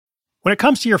When it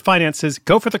comes to your finances,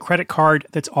 go for the credit card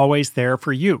that's always there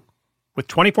for you. With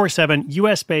 24/7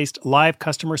 US-based live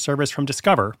customer service from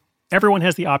Discover, everyone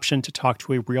has the option to talk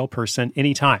to a real person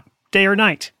anytime, day or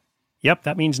night. Yep,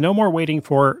 that means no more waiting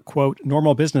for, quote,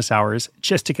 normal business hours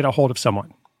just to get a hold of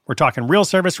someone. We're talking real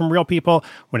service from real people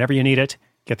whenever you need it.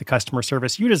 Get the customer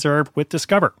service you deserve with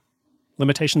Discover.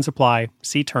 Limitations apply.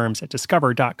 See terms at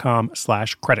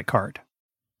discover.com/creditcard.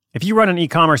 If you run an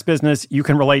e-commerce business, you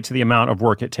can relate to the amount of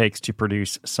work it takes to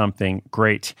produce something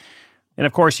great. And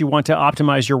of course, you want to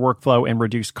optimize your workflow and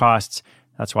reduce costs.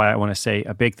 That's why I want to say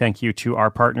a big thank you to our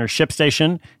partner,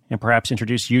 ShipStation, and perhaps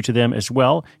introduce you to them as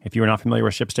well. If you are not familiar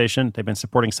with ShipStation, they've been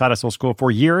supporting Side Hustle School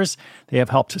for years. They have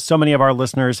helped so many of our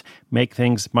listeners make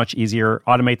things much easier,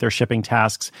 automate their shipping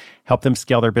tasks, help them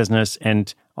scale their business,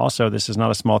 and also, this is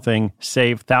not a small thing,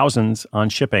 save thousands on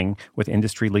shipping with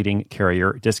industry-leading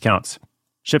carrier discounts.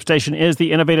 ShipStation is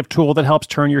the innovative tool that helps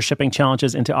turn your shipping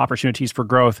challenges into opportunities for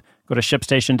growth. Go to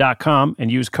ShipStation.com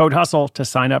and use code HUSTLE to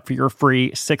sign up for your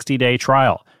free 60-day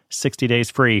trial. 60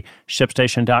 days free.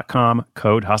 ShipStation.com,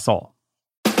 code HUSTLE.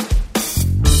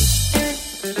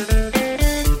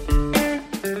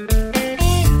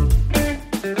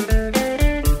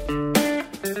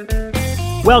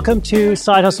 Welcome to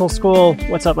Side Hustle School.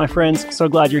 What's up, my friends? So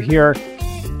glad you're here.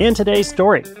 In today's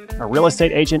story, a real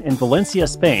estate agent in Valencia,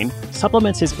 Spain,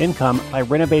 supplements his income by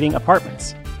renovating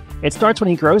apartments. It starts when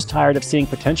he grows tired of seeing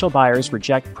potential buyers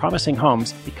reject promising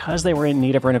homes because they were in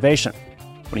need of renovation.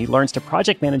 When he learns to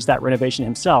project manage that renovation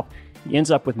himself, he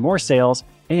ends up with more sales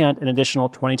and an additional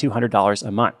 $2,200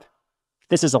 a month.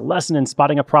 This is a lesson in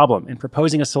spotting a problem and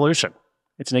proposing a solution.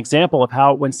 It's an example of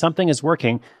how, when something is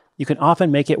working, you can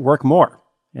often make it work more.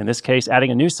 In this case,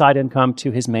 adding a new side income to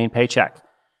his main paycheck.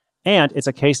 And it's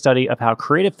a case study of how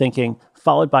creative thinking,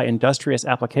 followed by industrious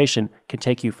application, can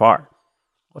take you far.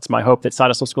 It's my hope that Side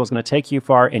Hustle School is going to take you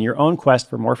far in your own quest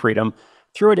for more freedom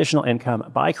through additional income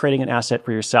by creating an asset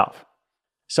for yourself.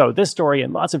 So this story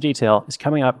in lots of detail is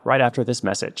coming up right after this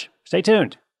message. Stay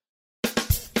tuned.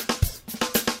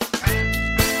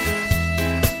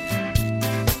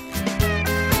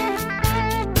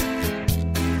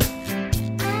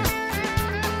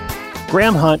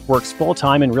 Graham Hunt works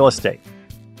full-time in real estate.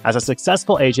 As a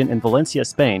successful agent in Valencia,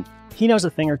 Spain, he knows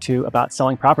a thing or two about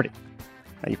selling property.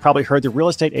 Now, you've probably heard the real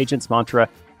estate agent's mantra,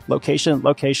 location,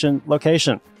 location,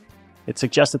 location. It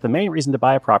suggests that the main reason to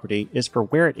buy a property is for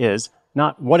where it is,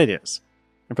 not what it is.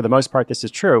 And for the most part, this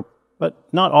is true,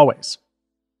 but not always.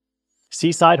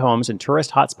 Seaside homes and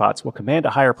tourist hotspots will command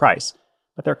a higher price,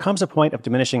 but there comes a point of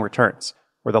diminishing returns,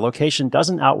 where the location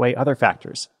doesn't outweigh other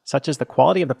factors, such as the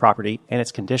quality of the property and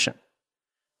its condition.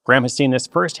 Graham has seen this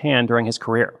firsthand during his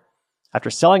career.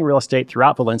 After selling real estate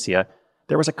throughout Valencia,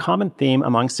 there was a common theme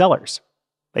among sellers.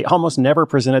 They almost never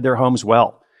presented their homes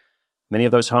well. Many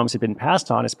of those homes had been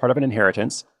passed on as part of an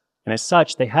inheritance, and as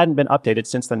such, they hadn't been updated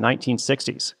since the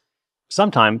 1960s.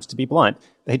 Sometimes, to be blunt,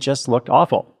 they just looked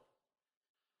awful.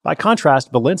 By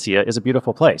contrast, Valencia is a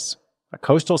beautiful place, a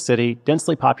coastal city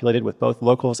densely populated with both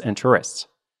locals and tourists.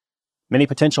 Many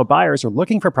potential buyers are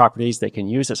looking for properties they can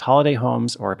use as holiday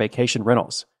homes or vacation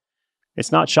rentals.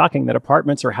 It's not shocking that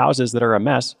apartments or houses that are a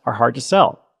mess are hard to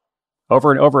sell.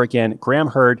 Over and over again, Graham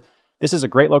heard, "This is a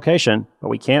great location, but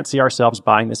we can't see ourselves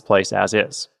buying this place as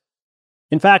is."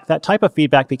 In fact, that type of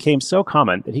feedback became so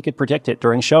common that he could predict it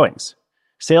during showings.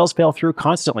 Sales fell through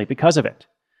constantly because of it.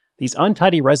 These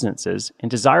untidy residences in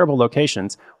desirable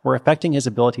locations were affecting his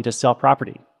ability to sell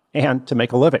property and to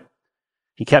make a living.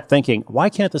 He kept thinking, why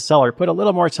can't the seller put a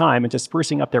little more time into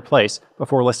sprucing up their place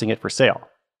before listing it for sale?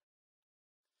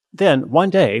 Then, one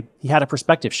day, he had a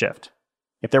perspective shift.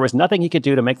 If there was nothing he could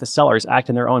do to make the sellers act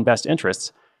in their own best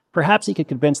interests, perhaps he could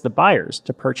convince the buyers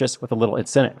to purchase with a little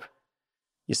incentive.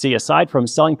 You see, aside from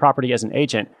selling property as an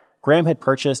agent, Graham had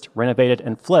purchased, renovated,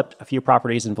 and flipped a few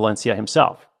properties in Valencia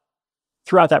himself.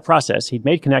 Throughout that process, he'd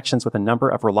made connections with a number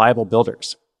of reliable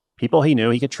builders, people he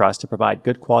knew he could trust to provide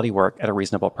good quality work at a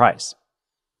reasonable price.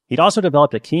 He'd also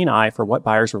developed a keen eye for what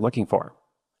buyers were looking for,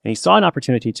 and he saw an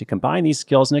opportunity to combine these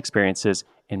skills and experiences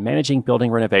in managing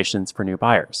building renovations for new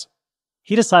buyers.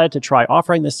 He decided to try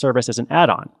offering this service as an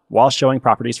add-on while showing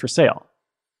properties for sale.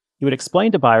 He would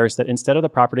explain to buyers that instead of the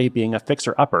property being a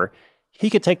fixer-upper, he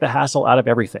could take the hassle out of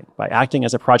everything by acting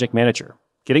as a project manager,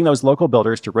 getting those local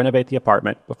builders to renovate the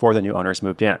apartment before the new owners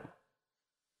moved in.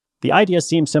 The idea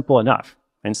seemed simple enough,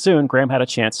 and soon Graham had a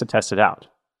chance to test it out.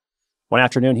 One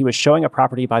afternoon, he was showing a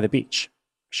property by the beach.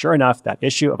 Sure enough, that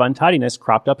issue of untidiness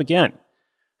cropped up again.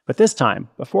 But this time,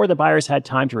 before the buyers had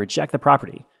time to reject the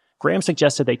property, Graham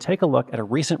suggested they take a look at a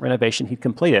recent renovation he'd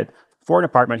completed for an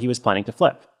apartment he was planning to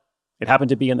flip. It happened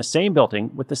to be in the same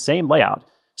building with the same layout,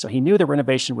 so he knew the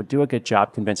renovation would do a good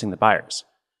job convincing the buyers.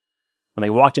 When they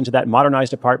walked into that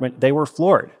modernized apartment, they were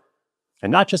floored.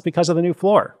 And not just because of the new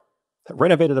floor. The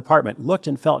renovated apartment looked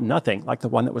and felt nothing like the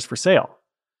one that was for sale.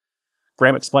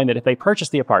 Graham explained that if they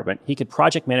purchased the apartment, he could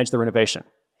project manage the renovation.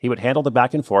 He would handle the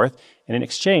back and forth, and in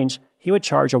exchange, he would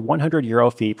charge a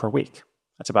 €100 fee per week.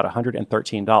 That's about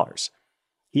 $113.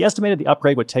 He estimated the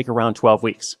upgrade would take around 12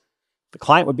 weeks. The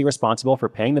client would be responsible for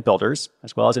paying the builders,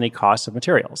 as well as any costs of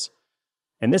materials.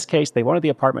 In this case, they wanted the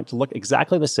apartment to look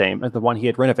exactly the same as the one he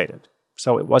had renovated,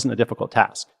 so it wasn't a difficult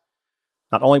task.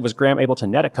 Not only was Graham able to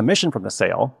net a commission from the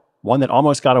sale, one that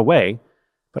almost got away,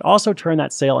 but also turn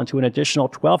that sale into an additional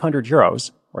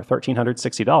 €1,200, or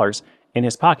 $1,360, in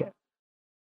his pocket.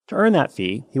 To earn that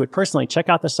fee, he would personally check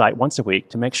out the site once a week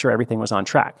to make sure everything was on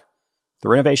track. The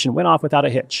renovation went off without a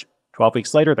hitch. 12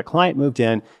 weeks later, the client moved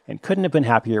in and couldn't have been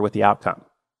happier with the outcome.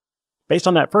 Based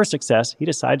on that first success, he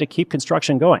decided to keep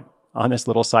construction going on this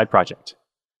little side project.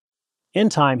 In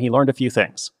time, he learned a few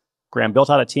things. Graham built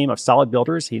out a team of solid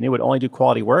builders he knew would only do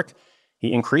quality work.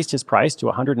 He increased his price to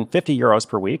 €150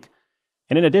 per week.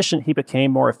 And in addition, he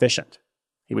became more efficient.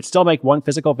 He would still make one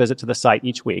physical visit to the site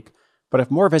each week, but if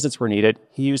more visits were needed,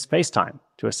 he used FaceTime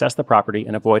to assess the property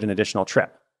and avoid an additional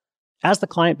trip. As the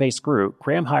client base grew,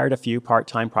 Graham hired a few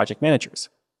part-time project managers.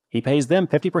 He pays them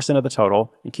 50% of the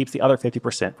total and keeps the other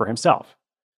 50% for himself.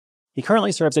 He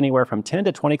currently serves anywhere from 10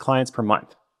 to 20 clients per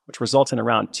month, which results in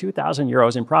around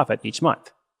 €2,000 in profit each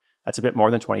month. That's a bit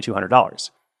more than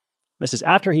 $2,200. This is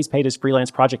after he's paid his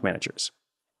freelance project managers.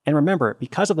 And remember,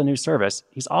 because of the new service,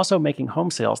 he's also making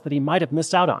home sales that he might have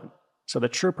missed out on, so the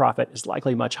true profit is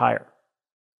likely much higher.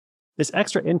 This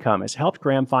extra income has helped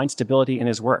Graham find stability in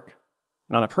his work.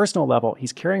 And on a personal level,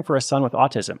 he's caring for a son with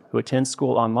autism who attends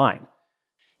school online.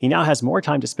 He now has more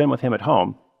time to spend with him at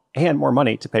home and more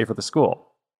money to pay for the school.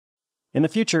 In the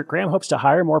future, Graham hopes to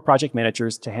hire more project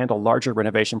managers to handle larger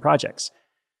renovation projects.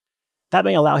 That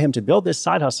may allow him to build this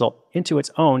side hustle into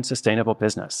its own sustainable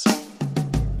business.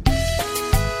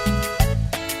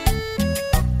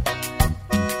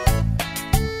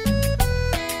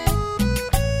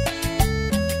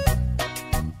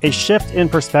 A shift in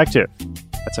perspective.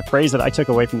 That's a phrase that I took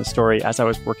away from the story as I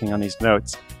was working on these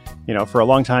notes. For a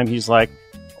long time, he's like,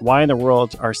 why in the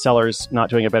world are sellers not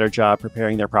doing a better job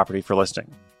preparing their property for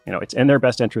listing? It's in their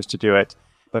best interest to do it,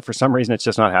 but for some reason, it's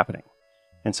just not happening.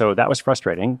 And so that was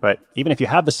frustrating, but even if you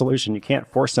have the solution, you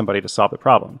can't force somebody to solve the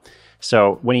problem.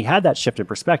 So when he had that shift in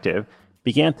perspective,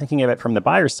 began thinking of it from the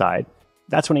buyer's side,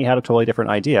 that's when he had a totally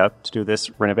different idea to do this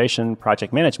renovation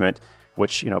project management,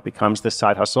 which, becomes this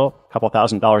side hustle, a couple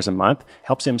 $1,000s a month,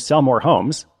 helps him sell more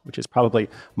homes, which is probably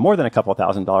more than a couple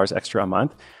 $1,000s extra a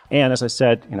month. And as I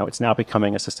said, it's now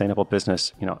becoming a sustainable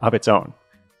business, of its own.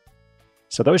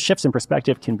 So those shifts in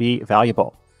perspective can be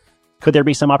valuable. Could there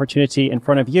be some opportunity in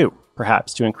front of you,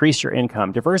 perhaps, to increase your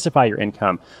income, diversify your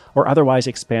income, or otherwise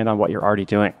expand on what you're already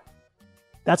doing?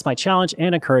 That's my challenge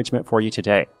and encouragement for you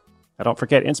today. Now, don't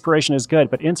forget, inspiration is good,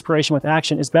 but inspiration with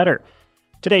action is better.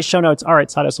 Today's show notes are at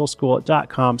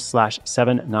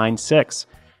sidehustleschool.com/796.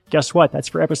 Guess what? That's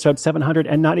for episode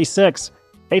 796.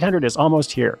 800 is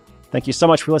almost here. Thank you so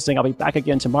much for listening. I'll be back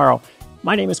again tomorrow.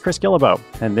 My name is Chris Guillebeau,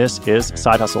 and this is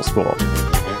Side Hustle School.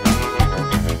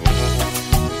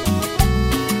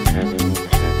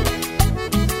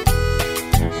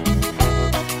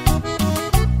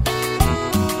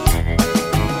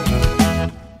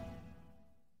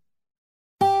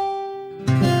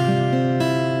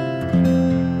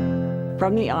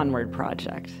 From the Onward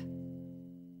Project.